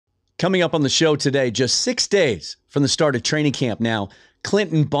Coming up on the show today, just 6 days from the start of training camp now,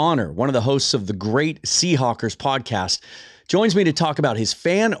 Clinton Bonner, one of the hosts of the great SeaHawkers podcast, joins me to talk about his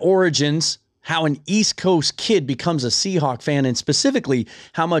fan origins, how an East Coast kid becomes a Seahawk fan, and specifically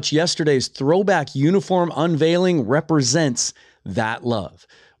how much yesterday's throwback uniform unveiling represents that love.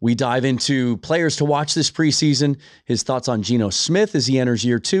 We dive into players to watch this preseason, his thoughts on Geno Smith as he enters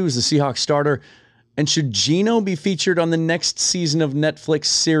year 2 as the Seahawks starter, and should Geno be featured on the next season of Netflix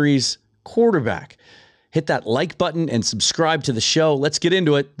series Quarterback? Hit that like button and subscribe to the show. Let's get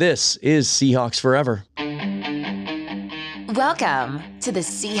into it. This is Seahawks Forever. Welcome to the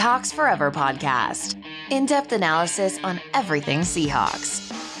Seahawks Forever podcast. In-depth analysis on everything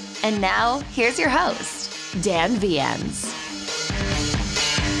Seahawks. And now, here's your host, Dan Viens.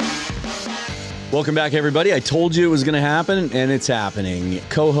 Welcome back, everybody. I told you it was going to happen, and it's happening.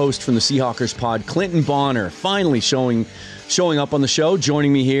 Co-host from the SeaHawkers pod, Clinton Bonner, finally showing up on the show,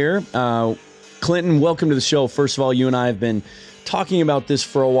 joining me here. Clinton, welcome to the show. First of all, you and I have been talking about this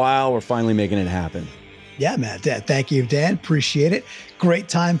for a while. We're finally making it happen. Yeah, man. Thank you, Dan. Appreciate it. Great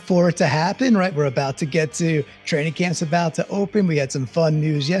time for it to happen, right? We're about to get to training camp's about to open. We had some fun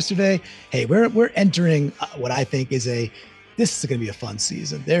news yesterday. Hey, we're entering what I think is this is going to be a fun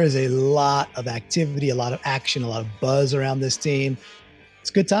season. There is a lot of activity, a lot of action, a lot of buzz around this team. It's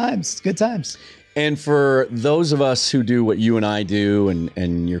good times. It's good times. And for those of us who do what you and I do,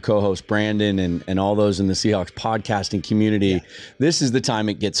 and your co-host Brandon and all those in the Seahawks podcasting community, This is the time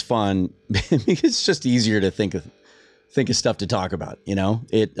it gets fun because it's just easier to think of stuff to talk about. You know,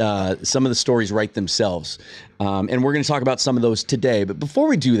 some of the stories write themselves, and we're going to talk about some of those today. But before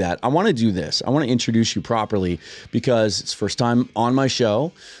we do that, I want to do this. I want to introduce you properly because it's first time on my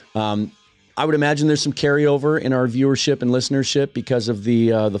show. I would imagine there's some carryover in our viewership and listenership because of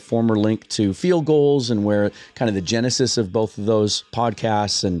the former link to Field Goals and where kind of the genesis of both of those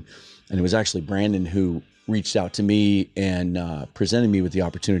podcasts. And it was actually Brandon who reached out to me and presented me with the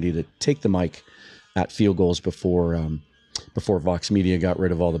opportunity to take the mic at Field Goals before Vox Media got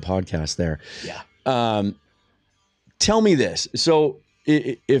rid of all the podcasts there. Yeah. Tell me this. So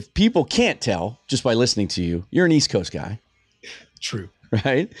if people can't tell just by listening to you, you're an East Coast guy. True.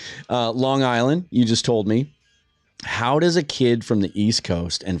 Right? Long Island, you just told me. How does a kid from the East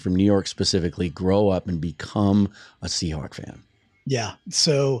Coast and from New York specifically grow up and become a Seahawk fan? Yeah.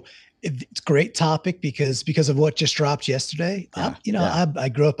 So it's a great topic because of what just dropped yesterday. I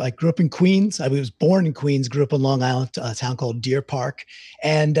grew up in Queens. I was born in Queens, grew up in Long Island, a town called Deer Park.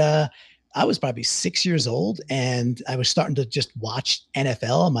 And I was probably 6 years old and I was starting to just watch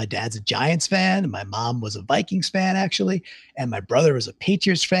NFL. My dad's a Giants fan and my mom was a Vikings fan actually. And my brother was a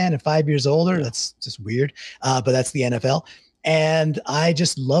Patriots fan and 5 years older. That's just weird. But that's the NFL. And I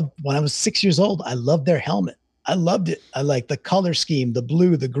just loved, when I was 6 years old, I loved their helmet. I loved it. I liked the color scheme, the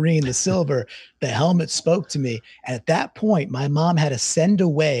blue, the green, the silver. The helmet spoke to me. And at that point, my mom had to send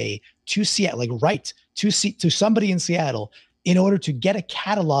away to Seattle, to somebody in Seattle in order to get a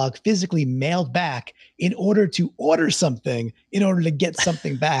catalog physically mailed back in order to order something, in order to get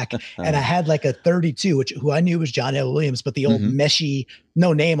something back. And I had like a 32, who I knew was John L. Williams, but the old meshy,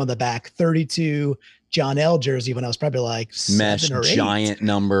 no name on the back, 32 John L. jersey when I was probably like 7 or 8. Giant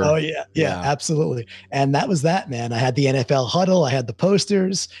number. Oh yeah, absolutely. And that was that, man. I had the NFL huddle. I had the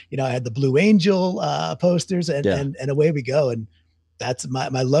posters, I had the Blue Angel posters and away we go. And that's my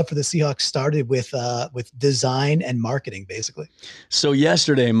love for the Seahawks started with design and marketing, basically. So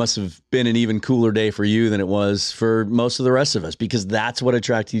yesterday must have been an even cooler day for you than it was for most of the rest of us, because that's what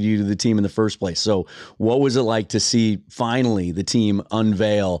attracted you to the team in the first place. So what was it like to see finally the team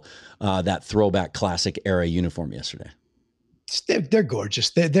unveil that throwback classic era uniform yesterday? They're gorgeous.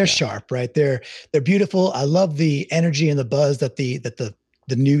 They're sharp, right? They're beautiful. I love the energy and the buzz that the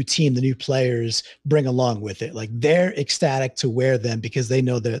new team, the new players bring along with it. Like they're ecstatic to wear them because they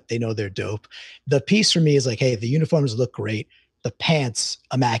know they're dope. The piece for me is like, hey, the uniforms look great. The pants,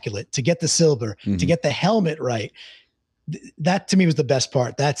 immaculate. To get the silver, to get the helmet right. That to me was the best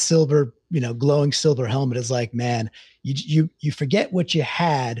part. That silver, glowing silver helmet is like, man, you forget what you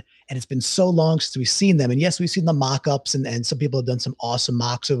had. And it's been so long since we've seen them. And yes, we've seen the mock-ups and some people have done some awesome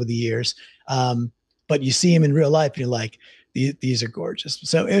mocks over the years. But you see them in real life and you're like, these are gorgeous.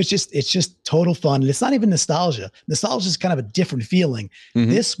 So it's just total fun. And it's not even nostalgia. Nostalgia is kind of a different feeling.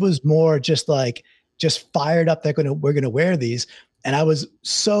 This was more just fired up. We're going to wear these. And I was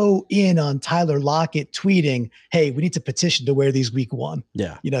so in on Tyler Lockett tweeting, hey, we need to petition to wear these week 1.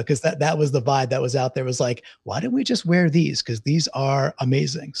 Yeah. Because that was the vibe that was out there. It was like, why don't we just wear these? Because these are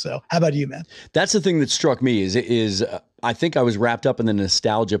amazing. So how about you, man? That's the thing that struck me is I think I was wrapped up in the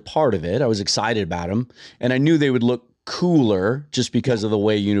nostalgia part of it. I was excited about them and I knew they would look cooler just because of the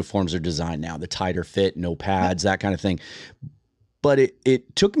way uniforms are designed now, the tighter fit, no pads, that kind of thing. But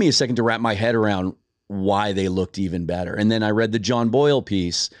it took me a second to wrap my head around why they looked even better. And then I read the John Boyle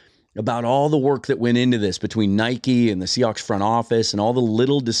piece about all the work that went into this between Nike and the Seahawks front office and all the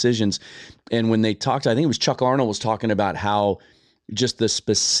little decisions. And when they talked, I think it was Chuck Arnold was talking about how just the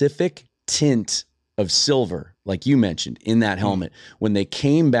specific tint of silver, like you mentioned, in that helmet, when they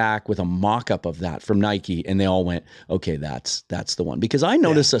came back with a mock-up of that from Nike, and they all went, okay, that's the one. Because I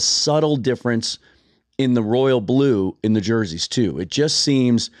noticed a subtle difference in the royal blue in the jerseys too. It just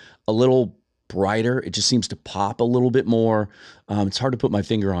seems a little brighter. It just seems to pop a little bit more. It's hard to put my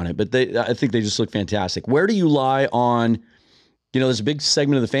finger on it, but I think they just look fantastic. Where do you lie on, there's a big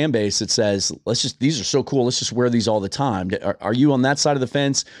segment of the fan base that says, these are so cool, let's just wear these all the time. Are you on that side of the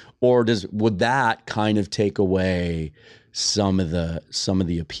fence, or would that kind of take away some of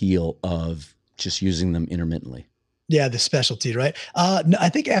the appeal of just using them intermittently? Yeah, the specialty, right? No, I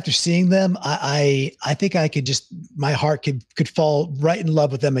think after seeing them, I think I could my heart could fall right in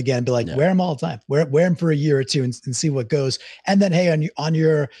love with them again and be like, wear them all the time. Wear them for a year or two and see what goes. And then, hey, on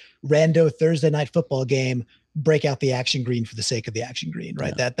your rando Thursday night football game, break out the action green for the sake of the action green,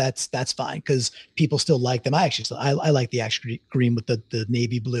 right? Yeah. That's fine because people still like them. I like the action green with the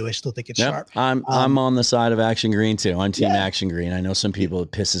navy blue. I still think it's sharp. I'm on the side of action green too. I'm team action green. I know some people,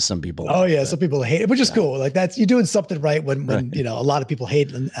 it pisses some people off. Oh yeah, some people hate it, which is cool. Like you're doing something right when a lot of people hate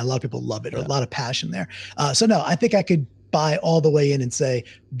it and a lot of people love it. A lot of passion there. So no, I think I could buy all the way in and say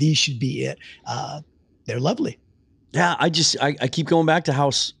these should be it. They're lovely. Yeah, I keep going back to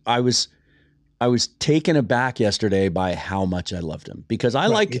how I was taken aback yesterday by how much I loved them because I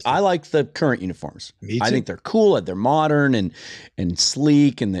like the current uniforms. I think they're cool, they're modern and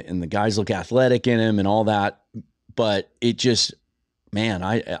sleek, and the guys look athletic in them and all that. But it just, man,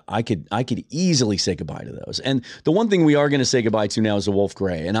 I could easily say goodbye to those. And the one thing we are going to say goodbye to now is the Wolf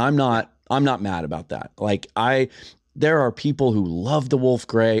Gray, and I'm not mad about that. Like there are people who love the Wolf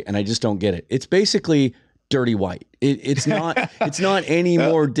Gray, and I just don't get it. It's basically dirty white. It's not any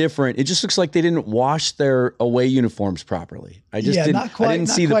more different. It just looks like they didn't wash their away uniforms properly. I didn't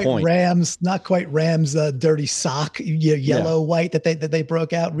see the point. Not quite Rams dirty sock yellow white that they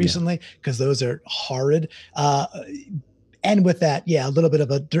broke out recently because those are horrid. And with that, a little bit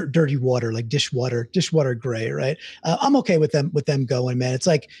of a dirty water, like dishwater gray, right? I'm okay with them going, man. It's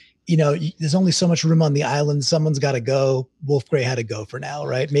like, there's only so much room on the island. Someone's got to go. Wolf Gray had to go for now,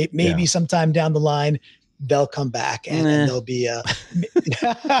 right? Maybe sometime down the line, they'll come back and they'll be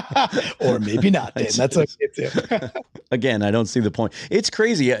or maybe not. Dan. That's okay too. Again, I don't see the point. It's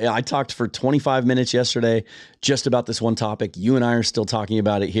crazy. I talked for 25 minutes yesterday just about this one topic. You and I are still talking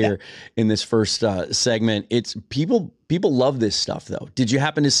about it here in this first segment. It's people love this stuff though. Did you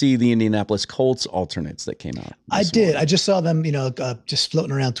happen to see the Indianapolis Colts alternates that came out? I did. Morning? I just saw them, just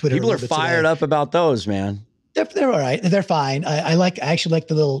floating around Twitter. People are fired up about those, man. They're all right. They're fine. I actually like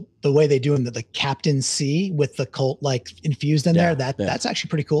the way they do them, the Captain C with the Colt like infused in there. That's actually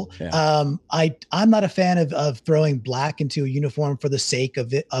pretty cool. Yeah. I'm not a fan of throwing black into a uniform for the sake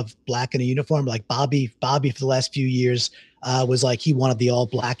of black in a uniform. Like Bobby for the last few years was like he wanted the all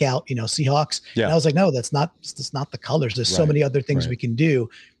blackout, Seahawks. Yeah. And I was like, no, that's not the colors. There's so many other things we can do.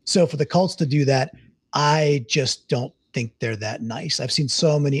 So for the Colts to do that, I just don't think they're that nice. I've seen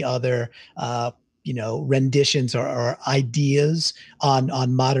so many other renditions or ideas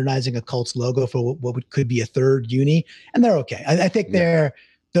on modernizing a Colts logo for what could be a third uni, and they're okay. I think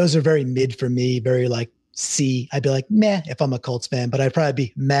those are very mid for me, very like C. I'd be like meh if I'm a Colts fan, but I'd probably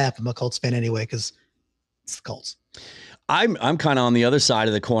be meh if I'm a Colts fan anyway because it's the Colts. I'm kind of on the other side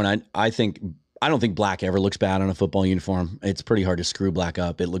of the coin. I don't think black ever looks bad on a football uniform. It's pretty hard to screw black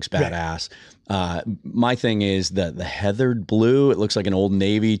up. It looks badass. Right. My thing is the heathered blue. It looks like an Old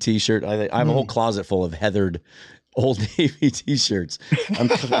Navy t-shirt. I have a whole closet full of heathered Old Navy t-shirts.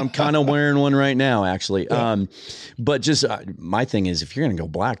 I'm kind of wearing one right now, actually. Yeah. But just my thing is, if you're going to go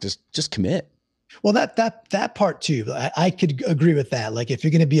black, just commit. Well, that part too, I could agree with that. Like if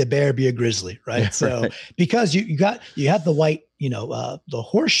you're going to be a bear, be a grizzly, right? Yeah, so because you have the white, the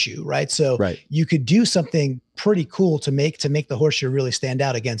horseshoe, right? So you could do something pretty cool to make the horseshoe really stand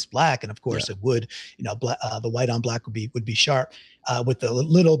out against black, and of course it would, the white on black would be sharp with a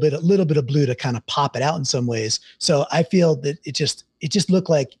little bit of blue to kind of pop it out in some ways. So I feel that it just looked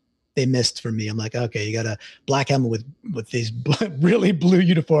like they missed for me. I'm like, okay, you got a black helmet with these really blue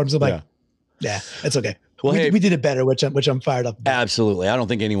uniforms. I'm like. Yeah, it's okay. Well, we did it better, which I'm fired up about. Absolutely. I don't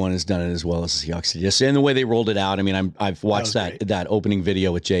think anyone has done it as well as the Seahawks did yesterday. And the way they rolled it out, I mean, I've watched that opening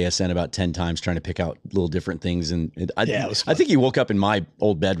video with JSN about 10 times trying to pick out little different things. And I think he woke up in my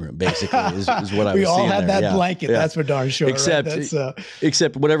old bedroom, basically, is what I was seeing. We all had there. that blanket. Yeah. That's for darn sure.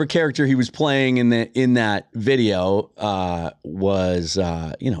 Except whatever character he was playing in that video was,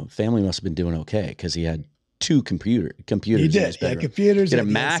 family must have been doing okay because he had two computers. He did. Yeah, computers. He had a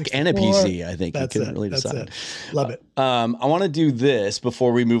Mac and a PC. I think he couldn't really decide. Love it. I want to do this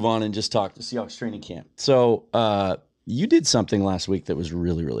before we move on and just talk the Seahawks training camp. So you did something last week that was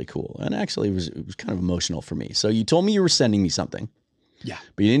really, really cool, and actually it was kind of emotional for me. So you told me you were sending me something,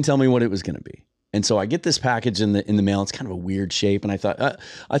 but you didn't tell me what it was going to be. And so I get this package in the mail. It's kind of a weird shape, and I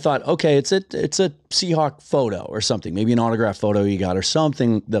thought, okay, it's a Seahawk photo or something, maybe an autograph photo you got or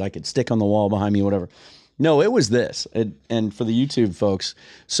something that I could stick on the wall behind me, whatever. No, it was this. And for the YouTube folks,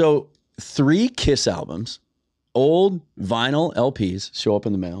 so 3 Kiss albums, old vinyl LPs show up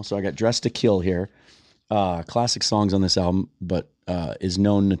in the mail. So I got Dressed to Kill here. Classic songs on this album, but is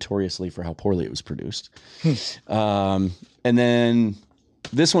known notoriously for how poorly it was produced. And then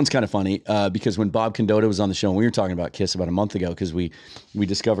this one's kind of funny because when Bob Condotta was on the show, and we were talking about Kiss about a month ago because we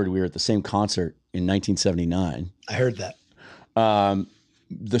discovered we were at the same concert in 1979. I heard that.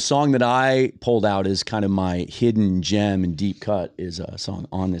 The song that I pulled out is kind of my hidden gem and deep cut is a song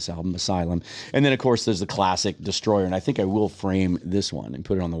on this album, Asylum. And then, of course, there's the classic Destroyer. And I think I will frame this one and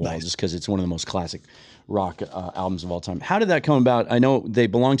put it on the wall just because it's one of the most classic rock albums of all time. How did that come about? I know they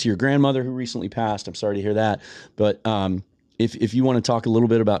belong to your grandmother who recently passed. I'm sorry to hear that. But if you want to talk a little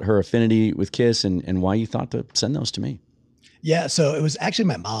bit about her affinity with Kiss and why you thought to send those to me. Yeah, so it was actually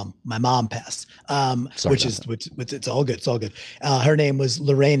my mom. My mom passed, which it's all good. It's all good. Her name was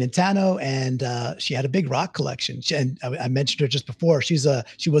Lorraine Intano, and she had a big rock collection. And I mentioned her just before. She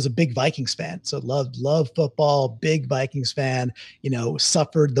was a big Vikings fan, so loved football. Big Vikings fan.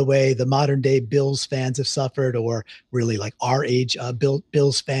 Suffered the way the modern day Bills fans have suffered, or really like our age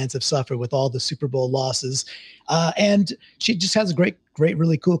Bills fans have suffered with all the Super Bowl losses. And she just has a great,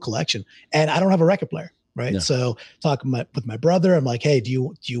 really cool collection. And I don't have a record player. Right. Yeah. So talking with my brother, I'm like, hey, do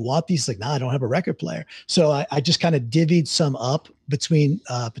you want these? Like, nah, I don't have a record player. So I just kind of divvied some up between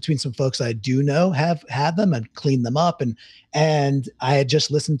some folks I do know have them and cleaned them up. And I had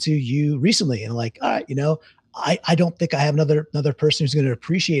just listened to you recently and like, all right, I don't think I have another person who's going to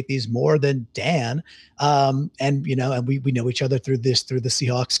appreciate these more than Dan. And we know each other through the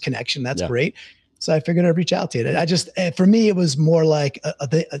Seahawks connection. That's great. So I figured I'd reach out to you. For me, it was more like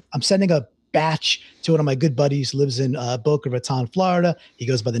I'm sending a batch to one of my good buddies who lives in Boca Raton, Florida. He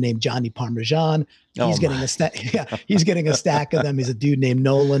goes by the name Johnny Parmesan. He's getting a stack. Yeah, he's getting a stack of them. He's a dude named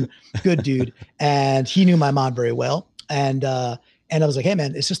Nolan, good dude, and he knew my mom very well. And I was like, hey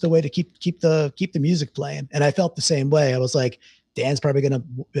man, it's just a way to keep the music playing. And I felt the same way. I was like, Dan's probably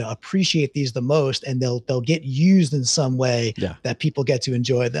going to appreciate these the most, and they'll get used in some way that people get to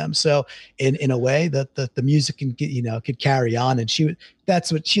enjoy them. So in a way that the music can could carry on. And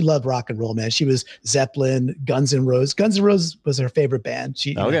that's what she loved, rock and roll, man. She was Zeppelin, Guns N' Roses. Guns N' Roses was her favorite band.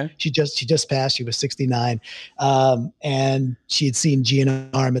 She just passed. She was 69, and she had seen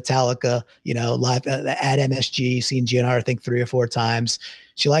GNR, Metallica, live at MSG. Seen GNR I think 3 or 4 times.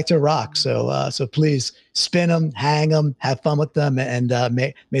 She liked her rock, so please spin them, hang them, have fun with them, and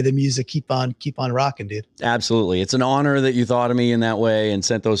may the music keep on rocking, dude. Absolutely, it's an honor that you thought of me in that way and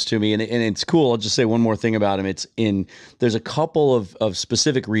sent those to me, and it's cool. I'll just say one more thing about him. There's a couple of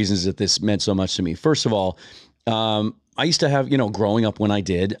specific reasons that this meant so much to me. First of all, I used to have, growing up when I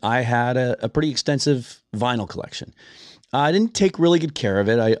did, I had a pretty extensive vinyl collection. I didn't take really good care of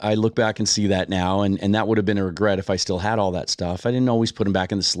it. I look back and see that now, and that would have been a regret if I still had all that stuff. I didn't always put them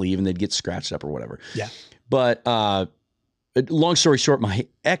back in the sleeve and they'd get scratched up or whatever. Yeah. But long story short, my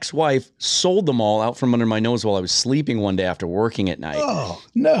ex-wife sold them all out from under my nose while I was sleeping one day after working at night. Oh,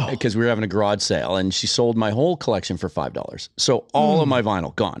 no. Because we were having a garage sale, and she sold my whole collection for $5. So all of my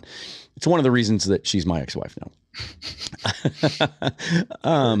vinyl gone. It's one of the reasons that she's my ex-wife now.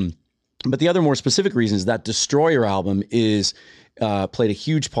 But the other more specific reason is that Destroyer album played a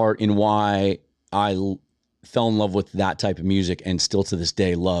huge part in why I fell in love with that type of music, and still to this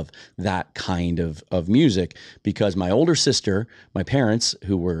day love that kind of music, because my older sister, my parents,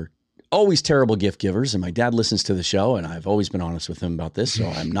 who were always terrible gift givers, and my dad listens to the show, and I've always been honest with him about this, so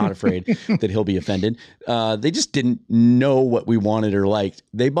I'm not afraid that he'll be offended. They just didn't know what we wanted or liked.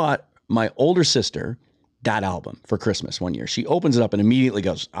 They bought my older sister that album for Christmas one year. She opens it up and immediately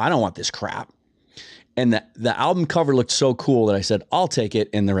goes, I don't want this crap. And the album cover looked so cool that I said, I'll take it.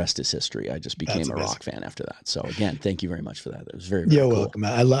 And the rest is history. I just became a rock fan after that. So again, thank you very much for that. It was very, very You're cool. welcome.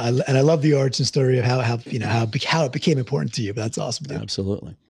 I love the origin story of how it became important to you. But that's awesome, dude.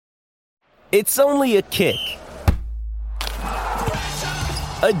 Absolutely. It's only a kick,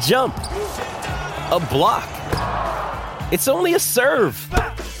 a jump, a block. It's only a serve.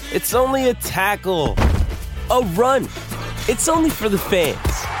 It's only a tackle, a run. It's only for the fans.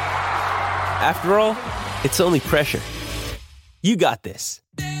 After all, it's only pressure. You got this.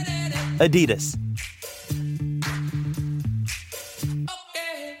 Adidas.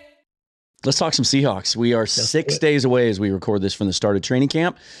 Let's talk some Seahawks. We are 6 days away as we record this from the start of training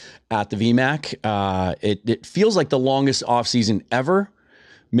camp at the VMAC. It feels like the longest offseason ever,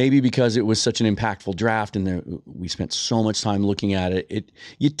 maybe because it was such an impactful draft and we spent so much time looking at it.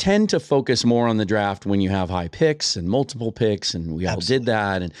 You tend to focus more on the draft when you have high picks and multiple picks, and we all did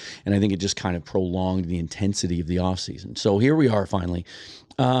that. And I think it just kind of prolonged the intensity of the offseason. So here we are finally.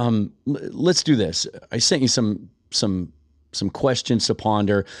 Let's do this. I sent you some questions to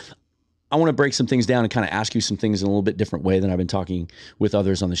ponder. I want to break some things down and kind of ask you some things in a little bit different way than I've been talking with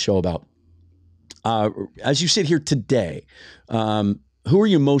others on the show about. As you sit here today, who are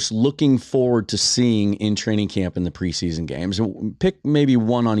you most looking forward to seeing in training camp in the preseason games? Pick maybe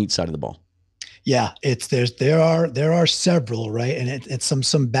one on each side of the ball. Yeah, there are several, right? And it's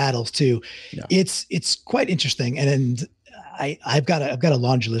some battles too. Yeah. It's quite interesting. And I've got a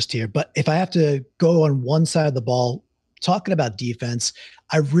laundry list here, but if I have to go on one side of the ball, talking about defense,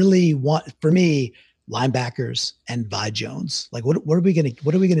 I really want, for me, linebackers and Vi Jones. Like, what are we gonna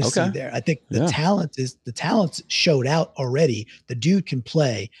see there? I think the talent showed out already. The dude can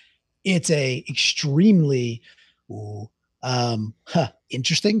play. It's a extremely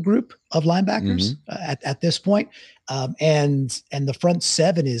interesting group of linebackers at this point. And the front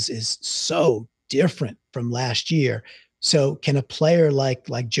seven is so different from last year. So can a player like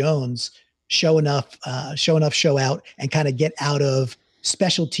Jones show out and kind of get out of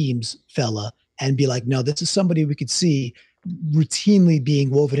special teams fella and be like, no, this is somebody we could see routinely being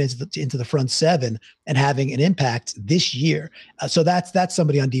woven into the front seven and having an impact this year. So that's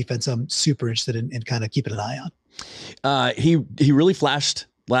somebody on defense I'm super interested in kind of keeping an eye on. He really flashed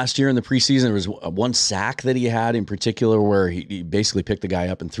last year in the preseason. There was one sack that he had in particular where he basically picked the guy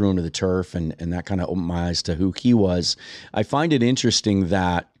up and threw him to the turf, and that kind of opened my eyes to who he was. I find it interesting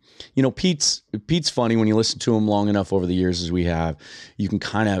that, you know, Pete's funny. When you listen to him long enough over the years as we have, you can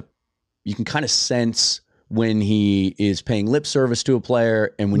kind of sense when he is paying lip service to a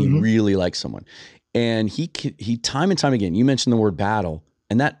player and when he really likes someone. And he time and time again, you mentioned the word battle,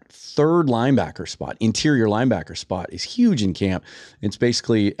 and that third linebacker spot, interior linebacker spot, is huge in camp. It's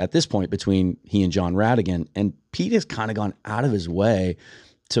basically at this point between he and John Radigan, and Pete has kind of gone out of his way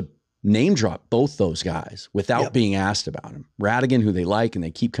to name drop both those guys without being asked about him. Radigan, who they like and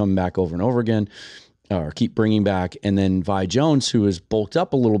they keep coming back over and over again, or keep bringing back. And then Vi Jones, who has bulked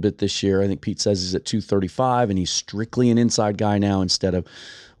up a little bit this year. I think Pete says he's at 235 and he's strictly an inside guy now instead of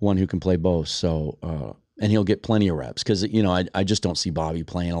one who can play both. So, and he'll get plenty of reps because, you know, I just don't see Bobby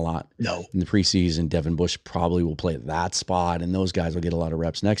playing a lot in the preseason. Devin Bush probably will play at that spot, and those guys will get a lot of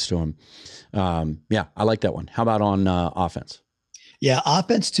reps next to him. I like that one. How about on offense? Yeah,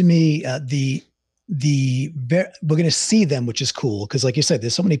 offense to me, we're going to see them, which is cool. Cause like you said,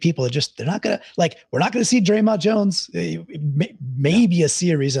 there's so many people that we're not going to see Draymond Jones, maybe a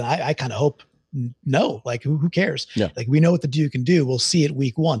series. And I kind of hope no, like who cares? Yeah. Like we know what the dude can do. We'll see it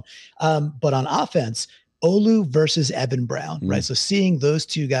week one. But on offense, Olu versus Evan Brown, right? So seeing those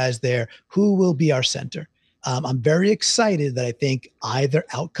two guys there, who will be our center? I'm very excited that I think either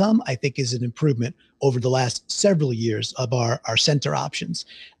outcome, I think, is an improvement over the last several years of our center options.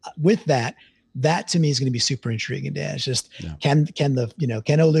 With that to me is going to be super intriguing, Dan. It's just, can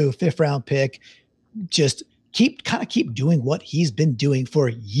Olu, 5th round pick, just keep doing what he's been doing for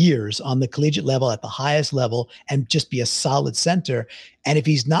years on the collegiate level at the highest level and just be a solid center. And if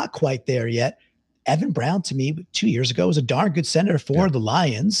he's not quite there yet, Evan Brown to me 2 years ago was a darn good center for the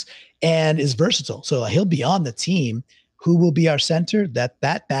Lions and is versatile. So he'll be on the team. Who will be our center? That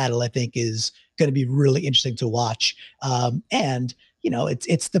battle I think is going to be really interesting to watch. And you know,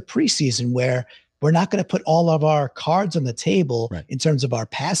 it's the preseason where we're not going to put all of our cards on the table in terms of our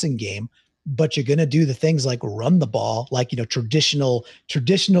passing game, but you're going to do the things like run the ball, like, you know, traditional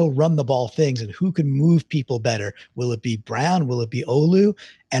run the ball things, and who can move people better. Will it be Brown? Will it be Olu?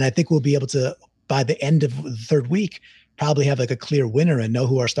 And I think we'll be able to, by the end of the third week, probably have like a clear winner and know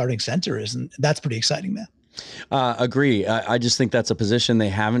who our starting center is. And that's pretty exciting, man. Agree. I just think that's a position they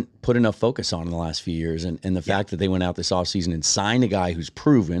haven't put enough focus on in the last few years. And the fact that they went out this offseason and signed a guy who's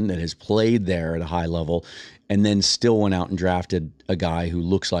proven that has played there at a high level, and then still went out and drafted a guy who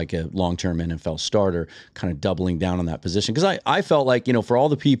looks like a long-term NFL starter, kind of doubling down on that position. Because I felt like, for all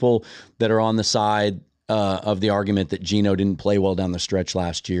the people that are on the side of the argument that Geno didn't play well down the stretch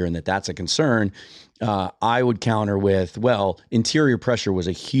last year and that's a concern, I would counter with, interior pressure was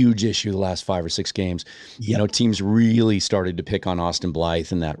a huge issue the last 5 or 6 games. Yep. Teams really started to pick on Austin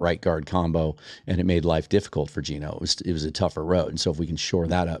Blythe and that right guard combo, and it made life difficult for Geno. It was a tougher road. And so if we can shore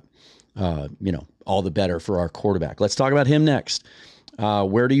that up, all the better for our quarterback. Let's talk about him next.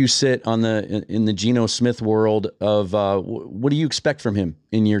 Where do you sit in the Geno Smith world of what do you expect from him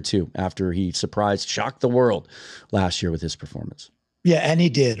in year 2 after he shocked the world last year with his performance? Yeah, and he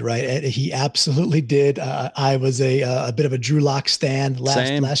did, right? He absolutely did. I was a bit of a Drew Lock stan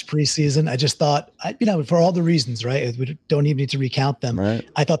last preseason. I just thought, for all the reasons, right? We don't even need to recount them. Right.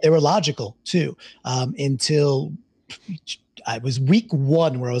 I thought they were logical too, until I was week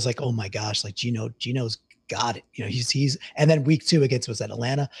 1 where I was like, oh my gosh, like Geno's got it. He's and then week 2 against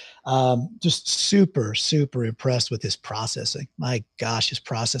Atlanta. Just super, super impressed with his processing. My gosh, his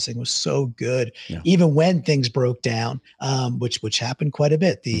processing was so good, even when things broke down, which happened quite a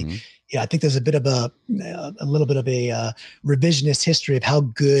bit. I think there's a bit of a little bit of a revisionist history of how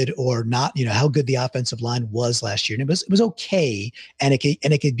good or not, how good the offensive line was last year. And it was okay. And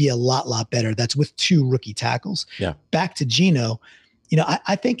it could be a lot better. That's with 2 rookie tackles. Yeah. Back to Geno,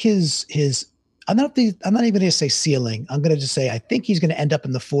 I think his I'm not even going to say ceiling. I'm going to just say I think he's going to end up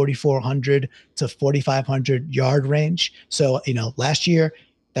in the 4,400 to 4,500 yard range. So, last year,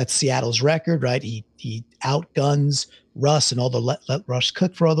 that's Seattle's record, right? He outguns Russ and all the let Russ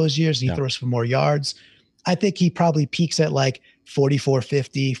cook for all those years, and he throws for more yards. I think he probably peaks at like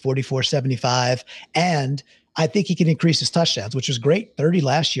 4,450, 4,475, and I think he can increase his touchdowns, which was great. 30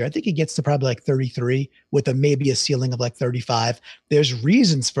 last year. I think he gets to probably like 33 with maybe a ceiling of like 35. There's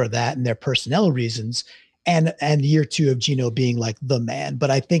reasons for that, and they're personnel reasons. And year 2 of Geno being like the man.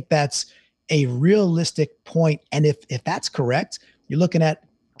 But I think that's a realistic point. And if that's correct, you're looking at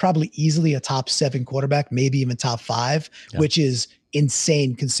probably easily a top 7 quarterback, maybe even top 5, which is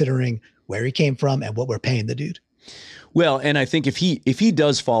insane considering where he came from and what we're paying the dude. Well, and I think if he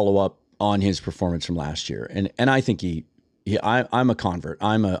does follow up on his performance from last year, and I think I'm a convert.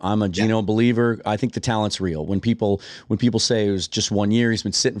 I'm a Geno believer. I think the talent's real. When people say it was just 1 year, he's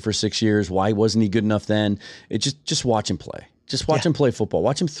been sitting for 6 years. Why wasn't he good enough then? Just watch him play. Just watch him play football.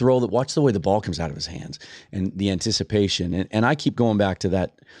 Watch him throw. Watch the way the ball comes out of his hands and the anticipation. And I keep going back to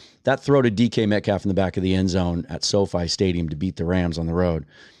that throw to DK Metcalf in the back of the end zone at SoFi Stadium to beat the Rams on the road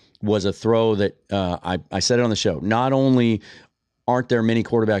was a throw that I said it on the show. Not only aren't there many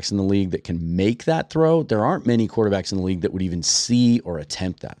quarterbacks in the league that can make that throw, there aren't many quarterbacks in the league that would even see or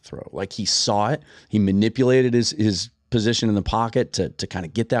attempt that throw. Like, he saw it. He manipulated his position in the pocket to kind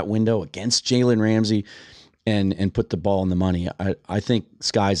of get that window against Jalen Ramsey and put the ball in the money. I think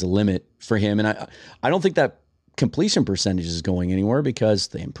sky's the limit for him. And I don't think that completion percentage is going anywhere because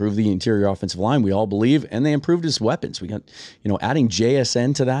they improved the interior offensive line, we all believe, and they improved his weapons. We got, adding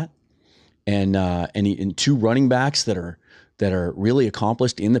JSN to that and 2 running backs that are really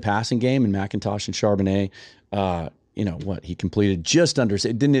accomplished in the passing game, and McIntosh and Charbonnet. He completed just under.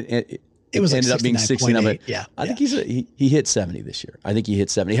 It was ended like up being 69. But I think he hit 70 this year. I think he hit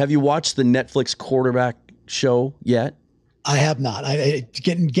 70. Have you watched the Netflix quarterback show yet? I have not. I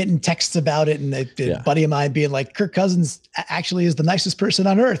getting texts about it, and a buddy of mine being like, Kirk Cousins actually is the nicest person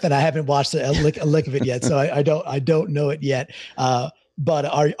on earth, and I haven't watched a lick of it yet, so I don't know it yet. But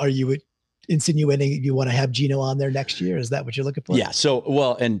are you insinuating you want to have Geno on there next year? Is that what you're looking for? Yeah.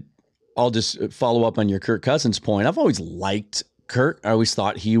 So, and I'll just follow up on your Kirk Cousins point. I've always liked Kirk. I always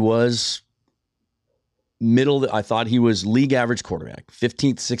thought he was middle. I thought he was league average quarterback,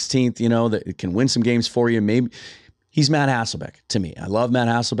 15th, 16th, that can win some games for you. Maybe he's Matt Hasselbeck to me. I love Matt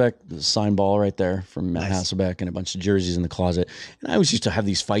Hasselbeck. The signed ball right there from Matt Hasselbeck and a bunch of jerseys in the closet. And I always used to have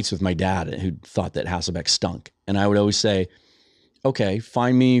these fights with my dad who thought that Hasselbeck stunk. And I would always say, okay,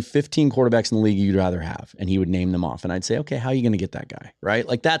 find me 15 quarterbacks in the league you'd rather have. And he would name them off. And I'd say, okay, how are you going to get that guy? Right?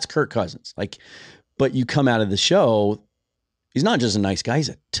 Like, that's Kirk Cousins. But you come out of the show, he's not just a nice guy. He's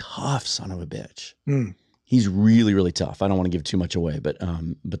a tough son of a bitch. He's really, really tough. I don't want to give too much away, but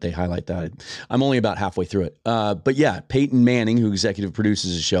they highlight that. I'm only about halfway through it. But yeah, Peyton Manning, who executive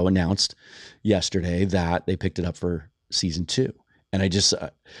produces the show, announced yesterday that they picked it up for season 2. And I just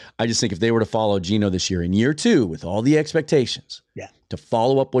think if they were to follow Geno this year in year 2 with all the expectations, to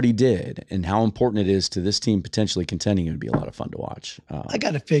follow up what he did and how important it is to this team potentially contending, it would be a lot of fun to watch. I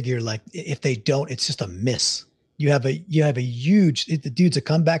got to figure like if they don't, it's just a miss. You have a huge, the dude's a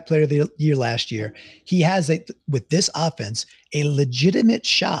comeback player of the year last year. He has with this offense, a legitimate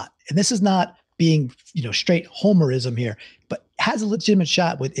shot. And this is not being, straight homerism here, but has a legitimate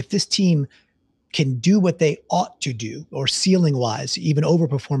shot with, if this team can do what they ought to do, or ceiling wise, even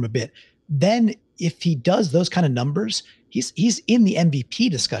overperform a bit, then if he does those kind of numbers, he's in the MVP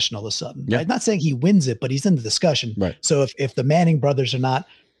discussion all of a sudden. Yeah. Right? Not saying he wins it, but he's in the discussion. Right. So if the Manning brothers are not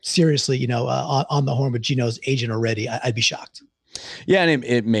seriously, on the horn with Geno's agent already, I'd be shocked. Yeah, and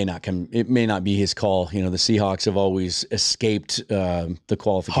it may not come. It may not be his call. The Seahawks have always escaped the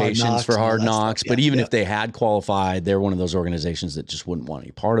qualifications for Hard Knocks. But even if they had qualified, they're one of those organizations that just wouldn't want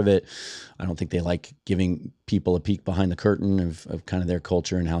any part of it. I don't think they like giving people a peek behind the curtain of kind of their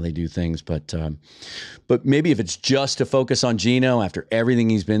culture and how they do things. But maybe if it's just to focus on Geno after everything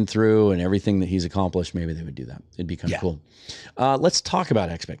he's been through and everything that he's accomplished, maybe they would do that. It'd be kind of cool. Let's talk about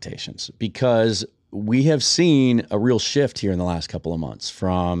expectations, because we have seen a real shift here in the last couple of months.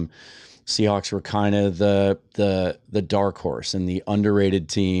 From Seahawks were kind of the dark horse and the underrated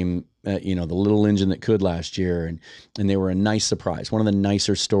team, the little engine that could last year, and they were a nice surprise, one of the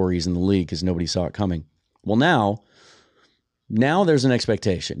nicer stories in the league because nobody saw it coming. Well, now there's an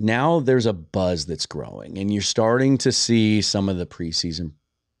expectation. Now there's a buzz that's growing, and you're starting to see some of the preseason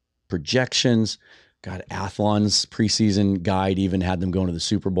projections. God, Athlon's preseason guide even had them going to the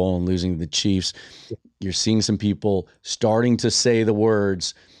Super Bowl and losing to the Chiefs. You're seeing some people starting to say the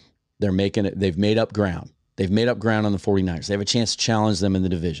words. They've made up ground. They've made up ground on the 49ers. They have a chance to challenge them in the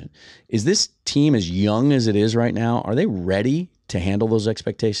division. Is this team, as young as it is right now, are they ready to handle those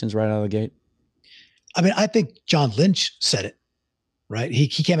expectations right out of the gate? I mean, I think John Lynch said it, right? He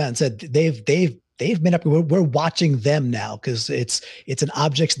came out and said they've made up. We're watching them now because it's an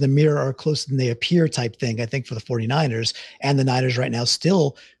objects in the mirror are closer than they appear type thing, I think, for the 49ers and the Niners right now.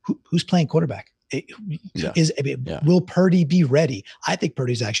 Still, who's playing quarterback? Will Purdy be ready? I think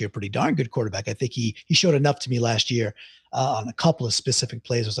Purdy's actually a pretty darn good quarterback. I think he showed enough to me last year on a couple of specific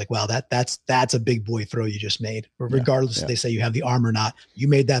plays. I was like, wow, that's a big boy throw you just made. Regardless if they say you have the arm or not, you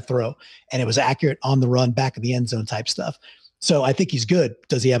made that throw, and it was accurate on the run, back of the end zone type stuff. So I think he's good.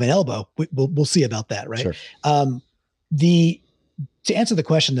 Does he have an elbow? We'll see about that, right? Sure. To answer the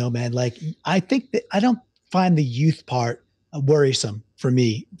question though, man, like I think that I don't find the youth part worrisome for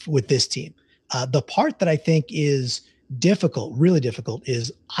me with this team. The part that I think is difficult, really difficult,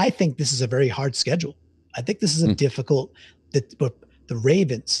 is I think this is a very hard schedule. I think this is a difficult. The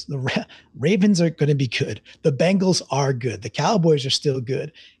Ravens are going to be good. The Bengals are good. The Cowboys are still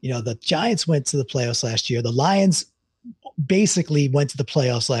good. The Giants went to the playoffs last year. The Lions basically went to the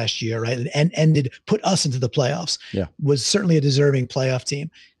playoffs last year, right? And put us into the playoffs. Yeah. Was certainly a deserving playoff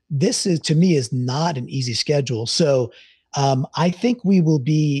team. This is, to me, is not an easy schedule. So I think we're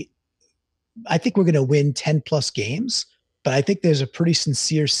going to win 10 plus games, but I think there's a pretty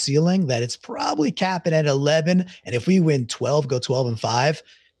sincere ceiling that it's probably capping at 11. And if we win 12, go 12-5,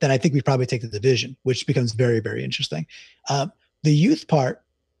 then I think we probably take the division, which becomes very, very interesting. The youth part,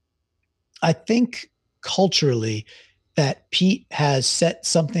 I think culturally, that Pete has set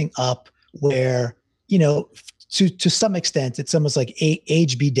something up where, to some extent, it's almost like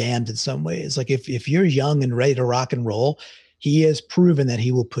age be damned in some ways. Like if you're young and ready to rock and roll, he has proven that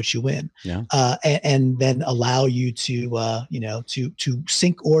he will put you in, and then allow you to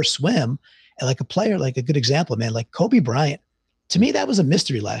sink or swim. And like a player, like a good example, man, like Kobe Bryant, to me, that was a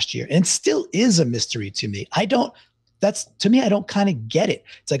mystery last year, and still is a mystery to me. I don't kind of get it.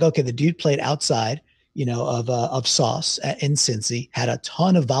 It's like, okay, the dude played outside, of Sauce in Cincy, had a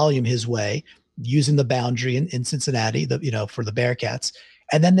ton of volume his way, using the boundary in Cincinnati, for the Bearcats.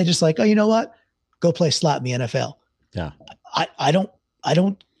 And then they're just like, oh, you know what? Go play slot in the NFL. Yeah.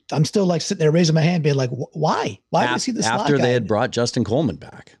 I'm still like sitting there raising my hand being like, why? Why was he the slot guy? After they had brought Justin Coleman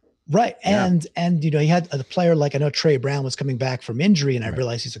back. Right. And he had a player like, I know Trey Brown was coming back from injury, and I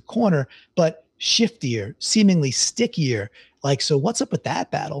realized he's a corner, but shiftier, seemingly stickier. Like, so what's up with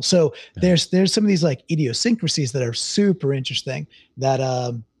that battle? So there's some of these like idiosyncrasies that are super interesting that,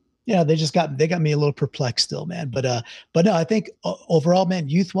 they got me a little perplexed still, man. But no, I think overall, man,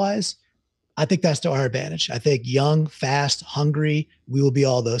 youth wise, I think that's to our advantage. I think young, fast, hungry, we will be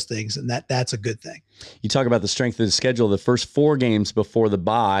all those things. And that's a good thing. You talk about the strength of the schedule, the first 4 games before the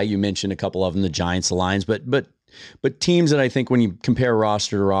bye, you mentioned a couple of them, the Giants, the Lions, but teams that I think when you compare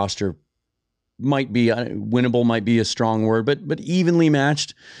roster to roster might be winnable, might be a strong word, but evenly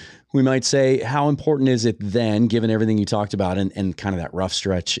matched. we might say, how important is it then, given everything you talked about and kind of that rough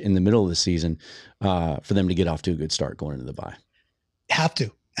stretch in the middle of the season, for them to get off to a good start going into the bye? Have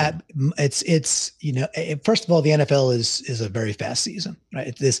to. It's first of all, the NFL is a very fast season,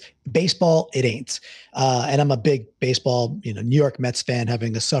 right? This baseball, it ain't. And I'm a big baseball, New York Mets fan,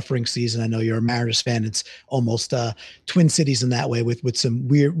 having a suffering season. I know you're a Mariners fan. It's almost Twin Cities in that way, with some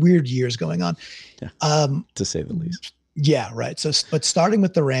weird years going on. Yeah, to say the least. Yeah, right. So, but starting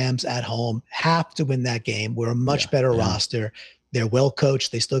with the Rams at home, have to win that game. We're a much better roster. They're well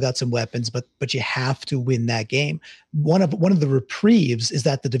coached. They still got some weapons, but you have to win that game. One of the reprieves is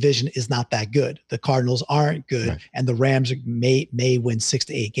that the division is not that good. The Cardinals aren't good, right, and the Rams may win 6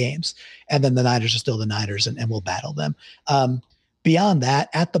 to 8 games, and then the Niners are still the Niners, and we'll battle them. Beyond that,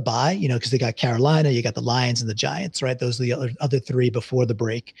 at the bye, because they got Carolina, you got the Lions and the Giants, right? Those are the other three before the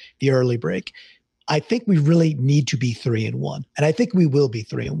break, the early break. I think we really need to be 3-1, and I think we will be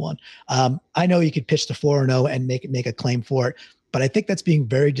 3-1. I know you could pitch to 4-0 and make a claim for it, but I think that's being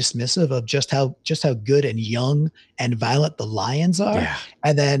very dismissive of just how good and young and violent the Lions are. Yeah.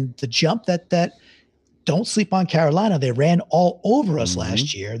 And then the jump that don't sleep on Carolina. They ran all over us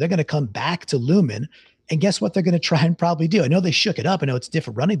last year. They're going to come back to Lumen, and guess what they're going to try and probably do? I know they shook it up. I know it's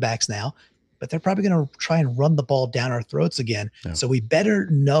different running backs now, but they're probably going to try and run the ball down our throats again. Yeah. So we better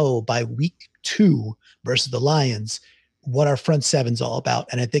know by week 2 versus the Lions what our front seven's all about.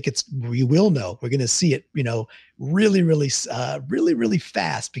 And I think we will know. We're going to see it, really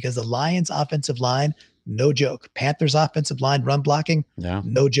fast, because the Lions offensive line, no joke. Panthers offensive line, run blocking,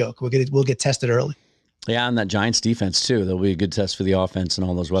 no joke. We'll get tested early. Yeah, and that Giants defense too. That'll be a good test for the offense and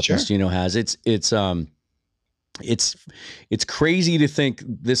all those weapons Geno has. It's crazy to think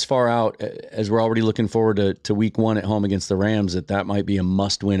this far out, as we're already looking forward to week 1 at home against the Rams, that might be a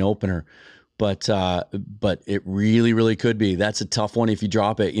must-win opener. But it really, really could be. That's a tough one if you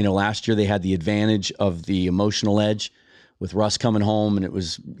drop it. Last year they had the advantage of the emotional edge with Russ coming home, and it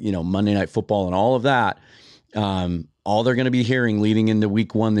was, Monday Night Football and all of that. All they're going to be hearing leading into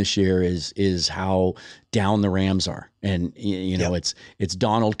week 1 this year is how down the Rams are. And, it's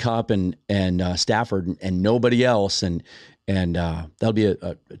Donald Cup and Stafford and nobody else. And that'll be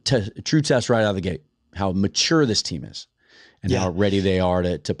a true test right out of the gate, how mature this team is and how ready they are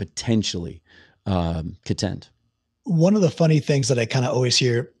to potentially contend. One of the funny things that I kind of always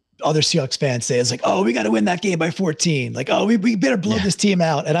hear other Seahawks fans say is like, oh, we got to win that game by 14. Like, oh, we better blow this team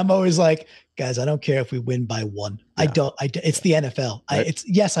out. And I'm always like, guys, I don't care if we win by 1. Yeah. It's the NFL. Right.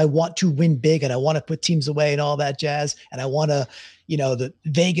 Yes, I want to win big and I want to put teams away and all that jazz. And I want to, the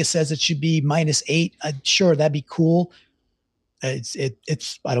Vegas says it should be -8. Sure, that'd be cool.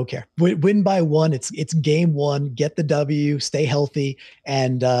 It's I don't care. Win by 1. It's game 1. Get the W. Stay healthy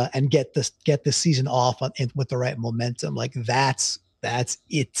and get the season off with the right momentum. Like that's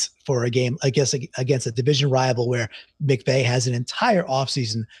it for a game, I guess, against a division rival where McVay has an entire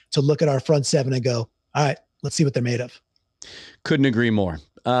offseason to look at our front seven and go, all right, let's see what they're made of. Couldn't agree more.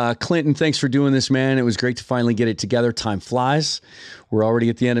 Clinton, thanks for doing this, man. It was great to finally get it together. Time flies. We're already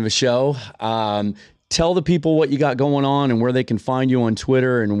at the end of a show. Tell the people what you got going on and where they can find you on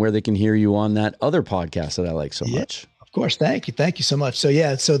Twitter and where they can hear you on that other podcast that I like so much. Of course. Thank you so much. So the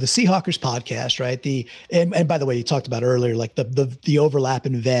SeaHawkers podcast, right? And by the way, you talked about earlier, like the overlap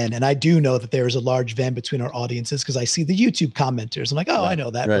in Venn. And I do know that there is a large Venn between our audiences because I see the YouTube commenters. I'm like, I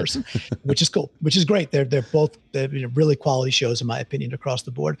know that person, which is cool, which is great. They're both really quality shows, in my opinion, across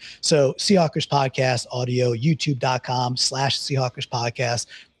the board. So SeaHawkers podcast audio, youtube.com/SeaHawkers podcast.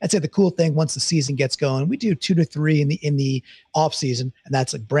 I'd say the cool thing, once the season gets going, we do 2 to 3 in the off season, and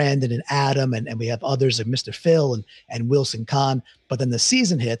that's like Brandon and Adam, and we have others like Mr. Phil and Wilson Kahn. But then the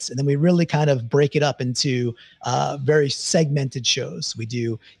season hits, and then we really kind of break it up into very segmented shows. We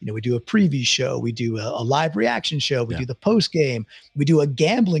do a preview show, we do a live reaction show, we do the post game, we do a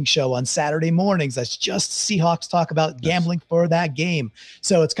gambling show on Saturday mornings. That's just Seahawks talk about gambling for that game.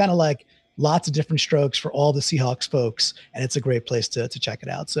 So it's kind of like lots of different strokes for all the Seahawks folks, and it's a great place to check it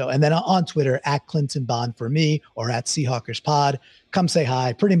out. So, and then on Twitter, @ClintonBond for me, or @SeahawkersPod. Come say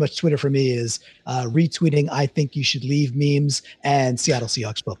hi. Pretty much Twitter for me is retweeting I think you should leave memes and Seattle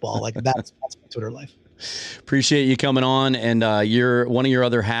Seahawks football. Like that's my Twitter life. Appreciate you coming on, and you're one of your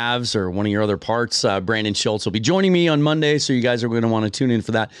other halves or one of your other parts. Brandon Schultz will be joining me on Monday, so you guys are going to want to tune in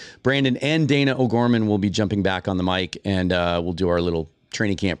for that. Brandon and Dana O'Gorman will be jumping back on the mic, and we'll do our little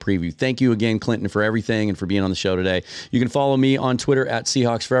training camp preview. Thank you again, Clinton, for everything and for being on the show today. You can follow me on Twitter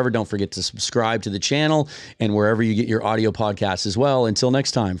 @Seahawks Forever. Don't forget to subscribe to the channel and wherever you get your audio podcasts as well. Until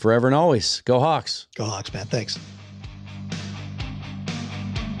next time, forever and always, go Hawks. Go Hawks, man. Thanks.